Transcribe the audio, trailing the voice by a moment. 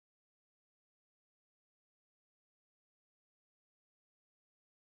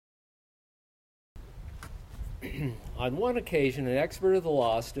On one occasion, an expert of the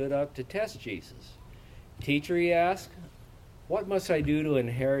law stood up to test Jesus. "Teacher," he asked, "what must I do to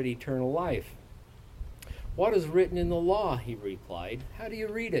inherit eternal life?" "What is written in the law?" he replied. "How do you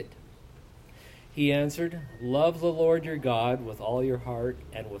read it?" He answered, "Love the Lord your God with all your heart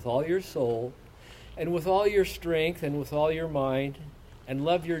and with all your soul and with all your strength and with all your mind, and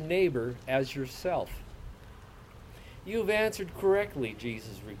love your neighbor as yourself." "You have answered correctly,"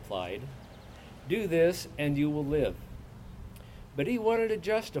 Jesus replied. "Do this and you will live." But he wanted to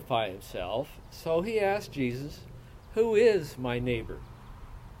justify himself, so he asked Jesus, "Who is my neighbor?"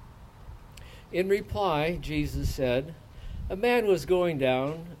 In reply, Jesus said, "A man was going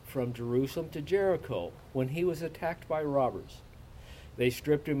down from Jerusalem to Jericho when he was attacked by robbers. They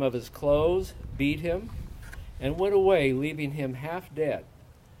stripped him of his clothes, beat him, and went away, leaving him half dead.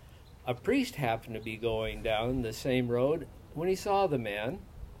 A priest happened to be going down the same road. When he saw the man,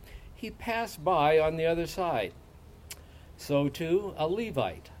 he passed by on the other side. So too, a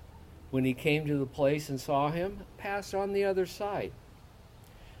Levite, when he came to the place and saw him, passed on the other side.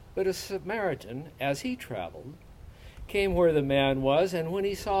 But a Samaritan, as he traveled, came where the man was, and when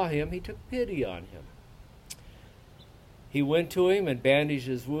he saw him, he took pity on him. He went to him and bandaged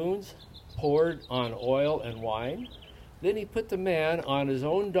his wounds, poured on oil and wine. Then he put the man on his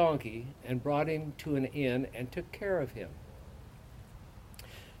own donkey and brought him to an inn and took care of him.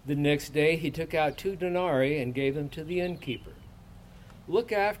 The next day he took out 2 denarii and gave them to the innkeeper.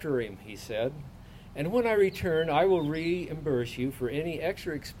 'Look after him,' he said, 'and when I return I will reimburse you for any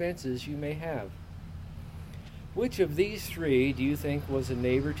extra expenses you may have.' Which of these 3 do you think was a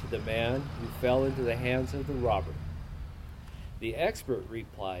neighbor to the man who fell into the hands of the robber?" The expert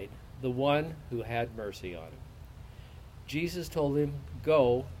replied, "The one who had mercy on him." Jesus told him,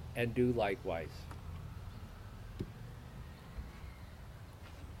 "Go and do likewise."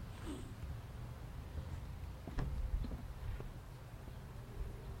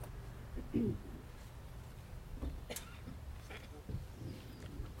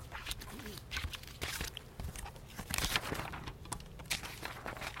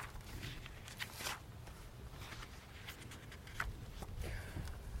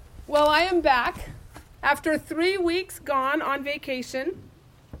 Well, I am back after 3 weeks gone on vacation,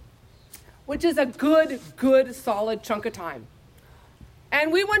 which is a good, solid chunk of time.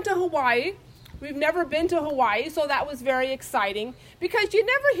 And we went to Hawaii. We've never been to Hawaii, so that was very exciting because you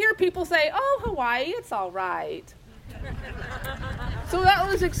never hear people say, "Oh, Hawaii, it's all right." So that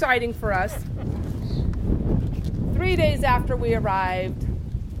was exciting for us. 3 days after we arrived,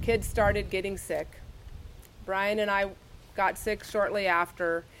 kids started getting sick. Brian and I got sick shortly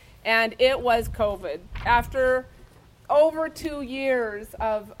after, and it was COVID. After over 2 years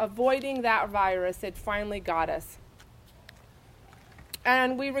of avoiding that virus, it finally got us.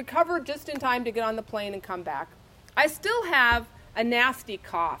 And we recovered just in time to get on the plane and come back. I still have a nasty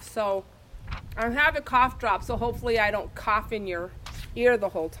cough, so I have a cough drop, so hopefully I don't cough in your ear the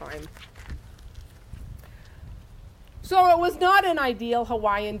whole time. So it was not an ideal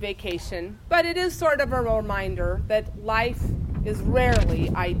Hawaiian vacation, but it is sort of a reminder that life is rarely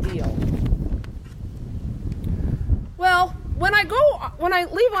ideal. Well, when I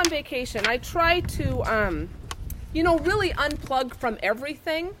leave on vacation, I try to really unplug from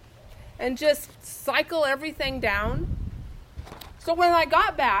everything and just cycle everything down. So when I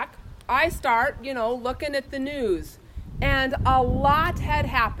got back, I start, looking at the news. And a lot had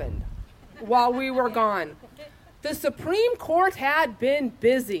happened while we were gone. The Supreme Court had been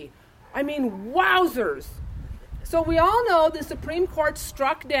busy. I mean, wowzers. So we all know the Supreme Court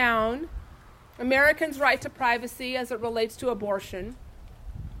struck down Americans' right to privacy as it relates to abortion.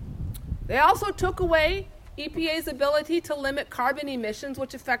 They also took away EPA's ability to limit carbon emissions,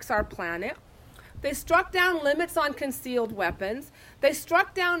 which affects our planet. They struck down limits on concealed weapons. They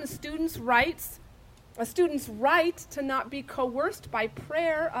struck down a student's right to not be coerced by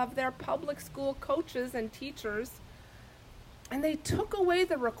prayer of their public school coaches and teachers. And they took away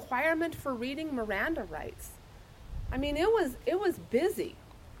the requirement for reading Miranda rights. I mean, it was busy.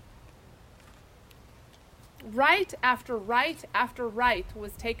 Right after right after right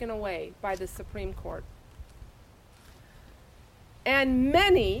was taken away by the Supreme Court. And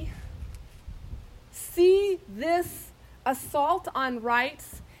many see this assault on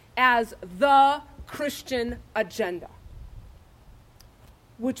rights as the Christian agenda,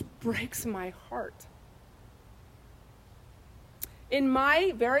 which breaks my heart. In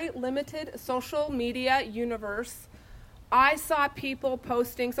my very limited social media universe, I saw people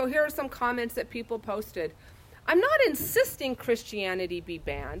posting, so here are some comments that people posted. "I'm not insisting Christianity be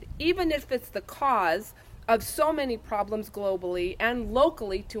banned, even if it's the cause of so many problems globally and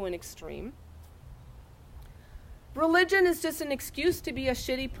locally to an extreme. Religion is just an excuse to be a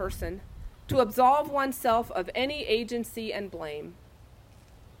shitty person, to absolve oneself of any agency and blame.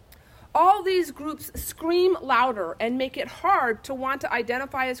 All these groups scream louder and make it hard to want to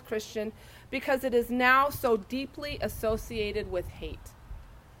identify as Christian because it is now so deeply associated with hate.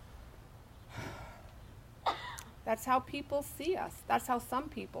 That's how people see us. That's how some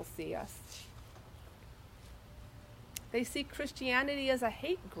people see us. They see Christianity as a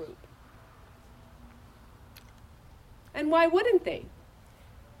hate group. And why wouldn't they?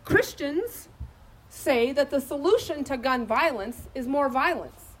 Christians say that the solution to gun violence is more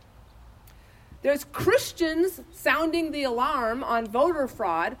violence. There's Christians sounding the alarm on voter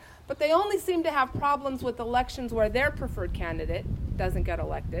fraud, but they only seem to have problems with elections where their preferred candidate doesn't get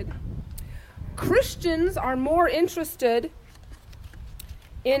elected. Christians are more interested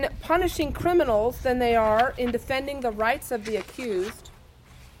in punishing criminals than they are in defending the rights of the accused.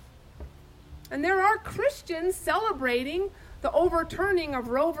 And there are Christians celebrating the overturning of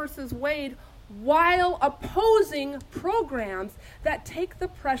Roe versus Wade while opposing programs that take the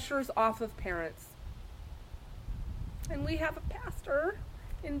pressures off of parents. And we have a pastor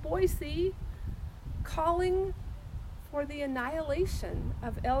in Boise calling for the annihilation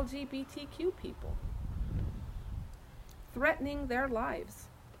of LGBTQ people, threatening their lives.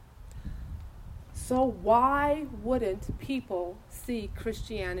 So why wouldn't people see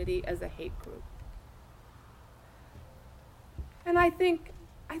Christianity as a hate group? And I think,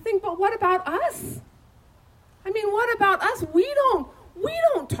 but what about us? I mean, what about us? We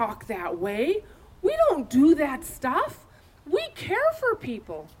don't talk that way. We don't do that stuff. We care for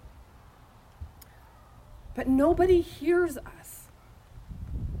people. But nobody hears us.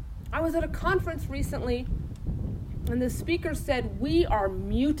 I was at a conference recently, and the speaker said, we are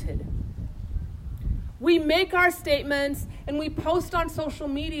muted. We make our statements, and we post on social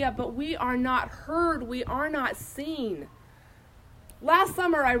media, but we are not heard. We are not seen. Last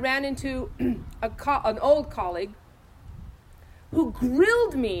summer, I ran into an old colleague who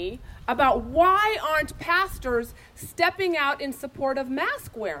grilled me about why aren't pastors stepping out in support of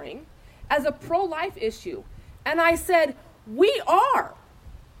mask wearing as a pro-life issue. And I said, we are,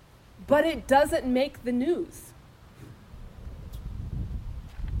 but it doesn't make the news.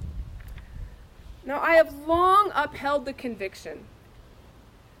 Now, I have long upheld the conviction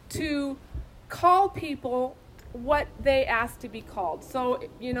to call people what they ask to be called. So,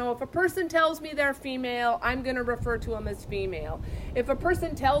 if a person tells me they're female, I'm going to refer to them as female. If a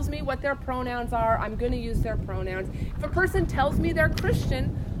person tells me what their pronouns are, I'm going to use their pronouns. If a person tells me they're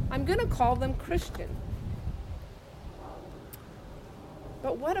Christian, I'm going to call them Christian.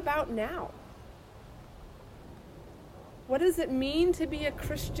 But what about now? What does it mean to be a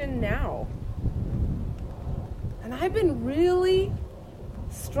Christian now? And I've been really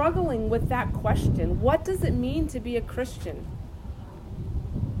struggling with that question. What does it mean to be a Christian?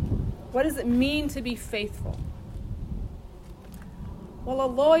 What does it mean to be faithful? Well, a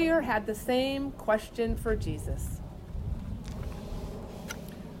lawyer had the same question for Jesus.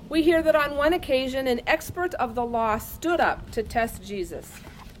 We hear that on one occasion, an expert of the law stood up to test Jesus.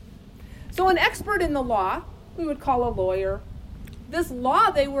 So an expert in the law, we would call a lawyer. This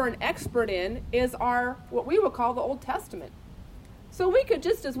law they were an expert in is what we would call the Old Testament. So we could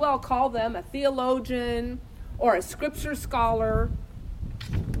just as well call them a theologian or a scripture scholar.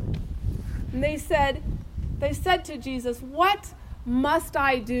 And they said to Jesus, "What must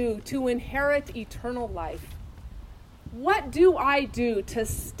I do to inherit eternal life? What do I do to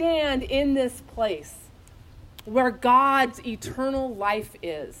stand in this place where God's eternal life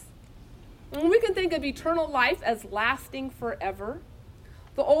is?" And we can think of eternal life as lasting forever.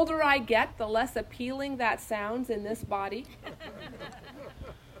 The older I get, the less appealing that sounds in this body.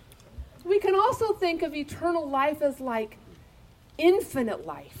 We can also think of eternal life as like infinite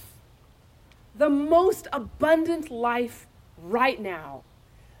life, the most abundant life right now,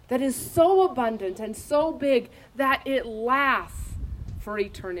 that is so abundant and so big that it lasts for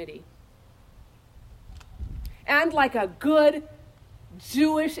eternity. And like a good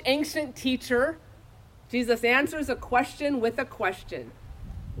Jewish ancient teacher, Jesus answers a question with a question.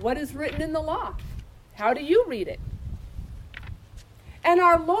 What is written in the law? How do you read it? And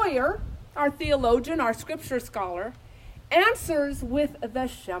our lawyer, our theologian, our scripture scholar, answers with the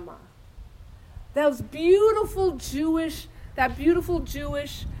Shema. That beautiful Jewish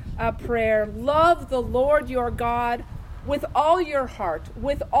prayer. Love the Lord your God with all your heart,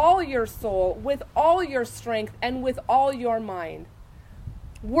 with all your soul, with all your strength, and with all your mind.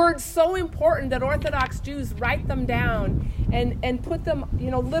 Words so important that Orthodox Jews write them down and put them,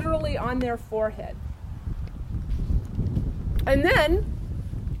 literally on their forehead. And then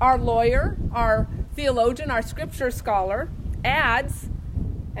our lawyer, our theologian, our scripture scholar, adds,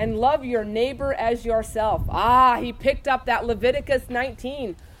 and love your neighbor as yourself. He picked up that Leviticus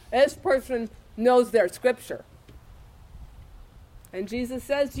 19. This person knows their scripture. And Jesus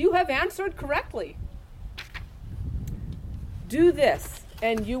says, you have answered correctly. Do this,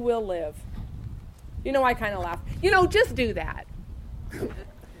 and you will live. I kind of laugh. Just do that.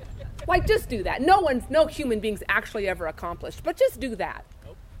 Just do that. No human being's actually ever accomplished, but just do that.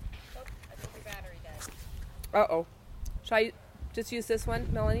 Nope. Oh, I think your battery died. Uh-oh. Shall I just use this one,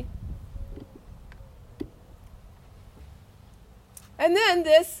 Melanie? And then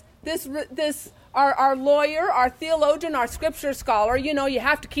our lawyer, our theologian, our scripture scholar, you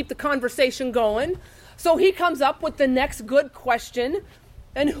have to keep the conversation going. So he comes up with the next good question,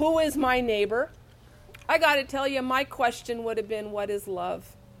 and who is my neighbor? I got to tell you, my question would have been, what is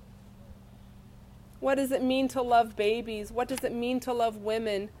love? What does it mean to love babies? What does it mean to love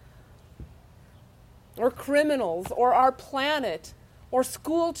women? Or criminals, or our planet, or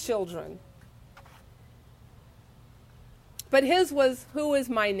school children? But his was, who is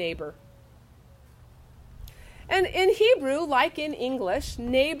my neighbor? And in Hebrew, like in English,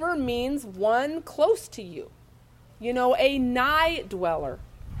 neighbor means one close to you. A nigh dweller.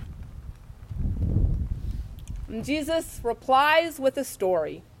 And Jesus replies with a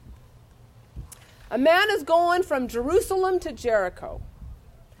story. A man is going from Jerusalem to Jericho.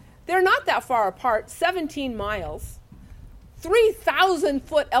 They're not that far apart, 17 miles.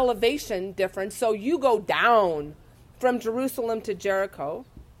 3,000-foot elevation difference, so you go down from Jerusalem to Jericho.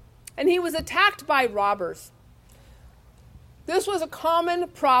 And he was attacked by robbers. This was a common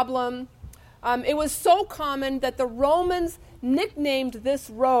problem. It was so common that the Romans nicknamed this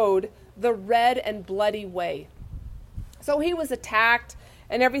road the Red and Bloody Way. So he was attacked,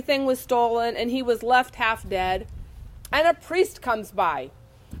 and everything was stolen, and he was left half dead. And a priest comes by.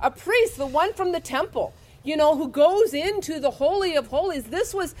 A priest, the one from the temple, who goes into the Holy of Holies.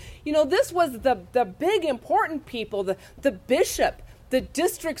 This was the big important people, the bishop, the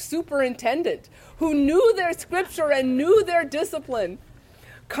district superintendent, who knew their scripture and knew their discipline,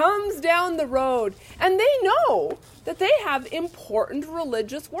 comes down the road, and they know that they have important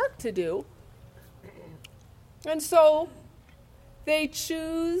religious work to do. And so they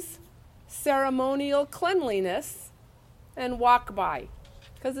choose ceremonial cleanliness and walk by.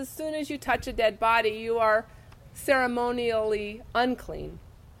 Because as soon as you touch a dead body, you are ceremonially unclean.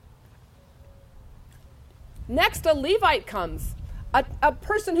 Next, a Levite comes, a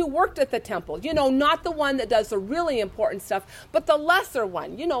person who worked at the temple, not the one that does the really important stuff, but the lesser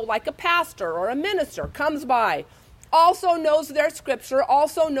one, like a pastor or a minister comes by, also knows their scripture,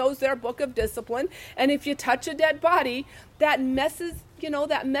 also knows their book of discipline, and if you touch a dead body, that messes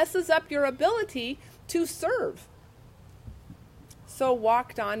up your ability to serve. So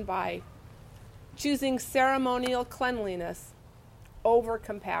walked on by, choosing ceremonial cleanliness over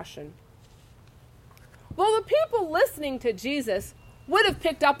compassion. Well, the people listening to Jesus would have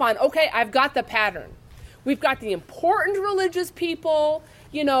picked up on, okay, I've got the pattern. We've got the important religious people,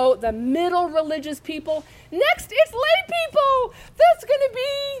 the middle religious people. Next, it's lay people. That's going to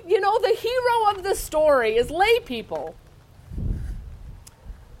be, the hero of the story is lay people.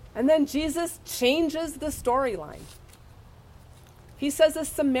 And then Jesus changes the storyline. He says a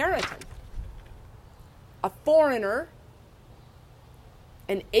Samaritan, a foreigner,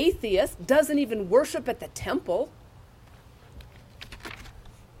 an atheist, doesn't even worship at the temple.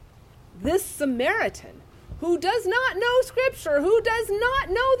 This Samaritan, who does not know Scripture, who does not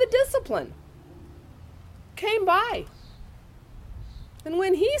know the discipline, came by. And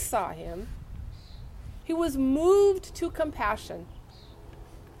when he saw him, he was moved to compassion.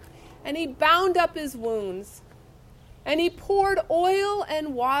 And he bound up his wounds. And he poured oil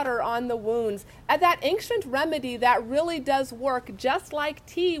and water on the wounds. And that ancient remedy that really does work, just like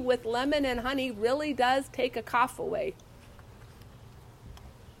tea with lemon and honey really does take a cough away.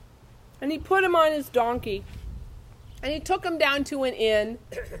 And he put him on his donkey. And he took him down to an inn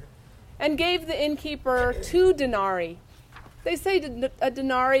and gave the innkeeper 2 denarii. They say a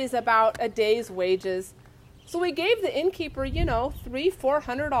denarii is about a day's wages. So he gave the innkeeper,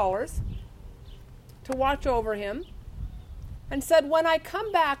 $300-400 to watch over him. And said, when I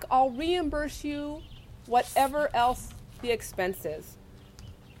come back, I'll reimburse you whatever else the expense is.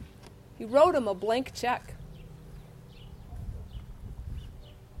 He wrote him a blank check.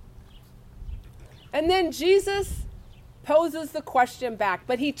 And then Jesus poses the question back,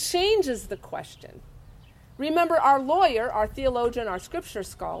 but he changes the question. Remember, our lawyer, our theologian, our scripture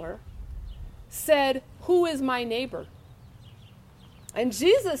scholar, said, who is my neighbor? And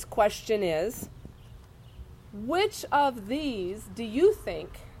Jesus' question is, which of these do you think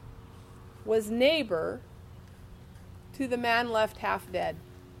was neighbor to the man left half dead.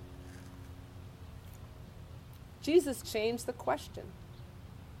 Jesus changed the question.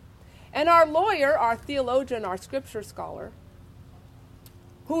 And our lawyer, our theologian, our scripture scholar,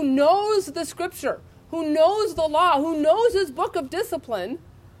 who knows the scripture, who knows the law, who knows his book of discipline,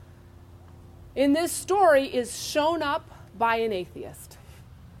 in this story is shown up by an atheist.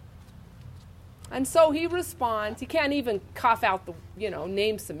 And so he responds. He can't even cough out the,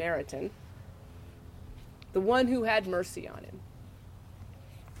 name Samaritan, the one who had mercy on him.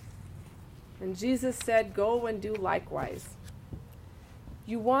 And Jesus said, go and do likewise.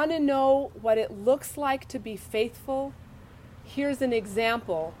 You want to know what it looks like to be faithful? Here's an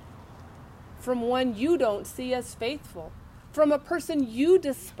example from one you don't see as faithful, from a person you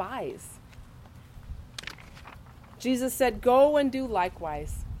despise. Jesus said, go and do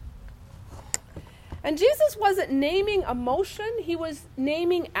likewise. And Jesus wasn't naming emotion, he was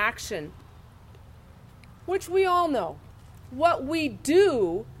naming action, which we all know. What we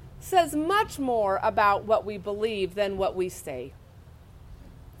do says much more about what we believe than what we say.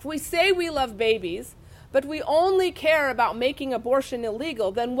 If we say we love babies, but we only care about making abortion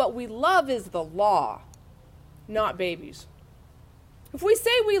illegal, then what we love is the law, not babies. If we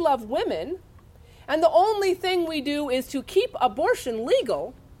say we love women, and the only thing we do is to keep abortion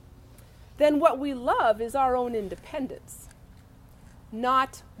legal, then what we love is our own independence,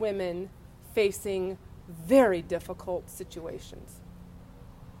 not women facing very difficult situations.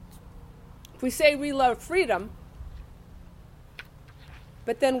 If we say we love freedom,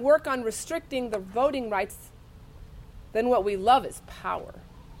 but then work on restricting the voting rights, then what we love is power,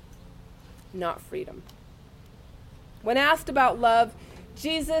 not freedom. When asked about love,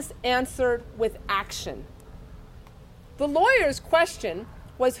 Jesus answered with action. The lawyer's question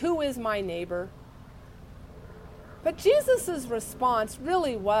was, who is my neighbor? But Jesus' response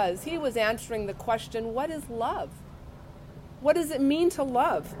really was, he was answering the question, what is love? What does it mean to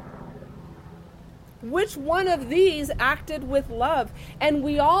love? Which one of these acted with love? And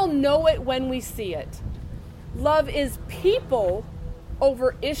we all know it when we see it. Love is people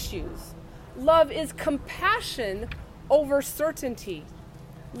over issues. Love is compassion over certainty.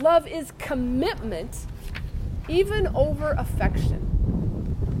 Love is commitment even over affection.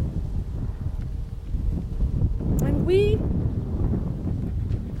 And we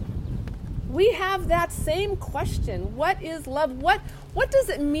have that same question. What is love? What does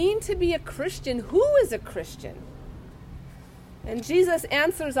it mean to be a Christian? Who is a Christian? And Jesus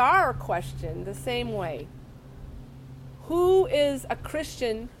answers our question the same way. Who is a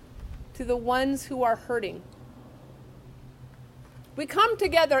Christian to the ones who are hurting? We come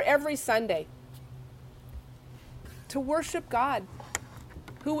together every Sunday to worship God,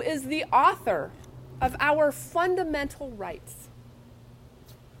 who is the author of our fundamental rights.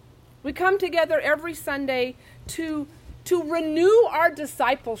 We come together every Sunday to renew our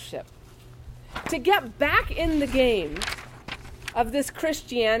discipleship, to get back in the game of this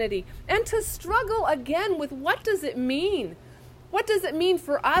Christianity, and to struggle again with what does it mean? What does it mean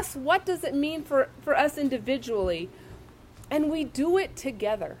for us? What does it mean for us individually? And we do it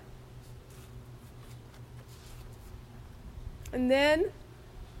together. And then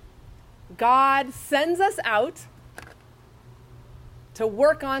God sends us out to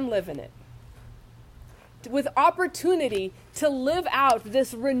work on living it, with opportunity to live out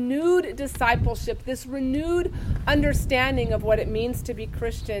this renewed discipleship, this renewed understanding of what it means to be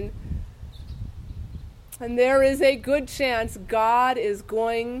Christian. And there is a good chance God is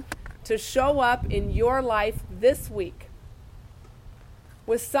going to show up in your life this week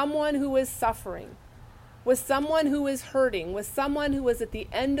with someone who is suffering, with someone who is hurting, with someone who is at the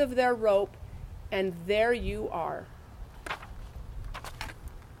end of their rope, and there you are,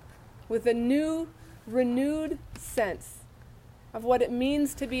 with a new, renewed sense of what it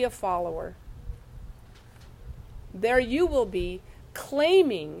means to be a follower. There you will be,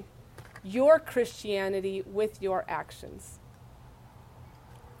 claiming your Christianity with your actions.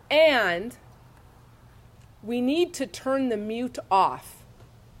 And we need to turn the mute off.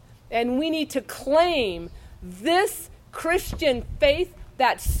 And we need to claim this Christian faith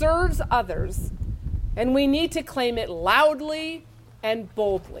that serves others. And we need to claim it loudly and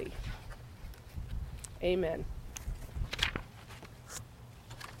boldly. Amen.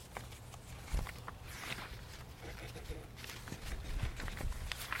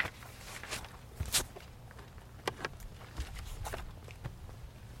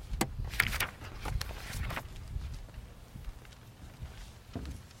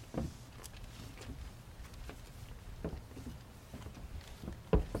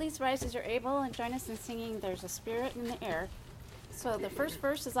 Please rise as you're able and join us in singing There's a Spirit in the Air. So the first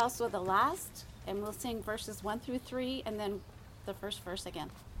verse is also the last, and we'll sing verses 1 through 3, and then the first verse again.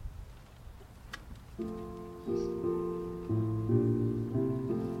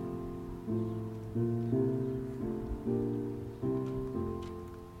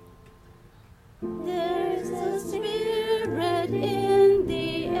 There's a spirit in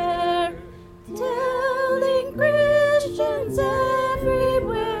the air, telling Christians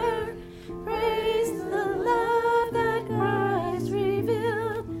everywhere, praise the love that Christ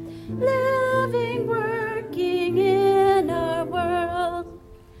revealed, living, working in our world.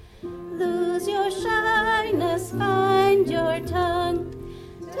 Lose your shyness, find your tongue,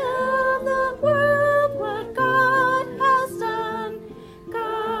 tell the world what God has done.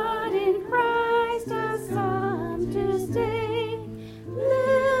 God in Christ has come to stay.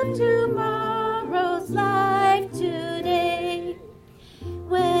 Live tomorrow's life today.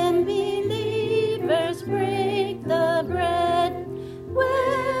 When believers break the bread,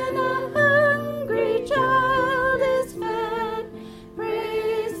 when a hungry child is fed,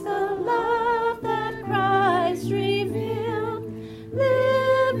 praise the love that Christ revealed,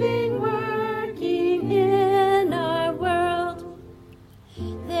 living, working in our world.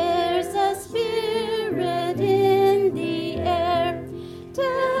 There's a spirit in the air,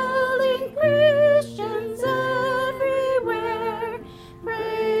 telling Christians everywhere,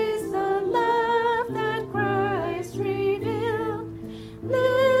 praise the love that Christ revealed,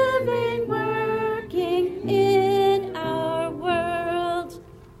 living, working in our world.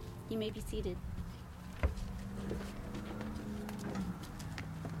 You may be seated.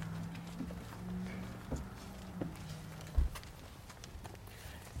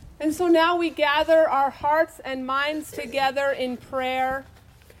 And so now we gather our hearts and minds together in prayer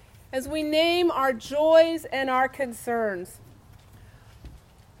as we name our joys and our concerns.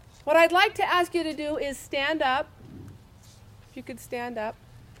 What I'd like to ask you to do is stand up. If you could stand up.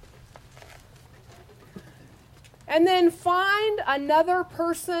 And then find another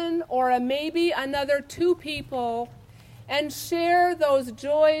person or maybe another two people and share those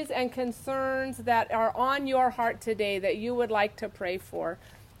joys and concerns that are on your heart today that you would like to pray for.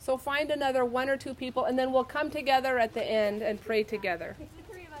 So find another one or two people, and then we'll come together at the end and pray together.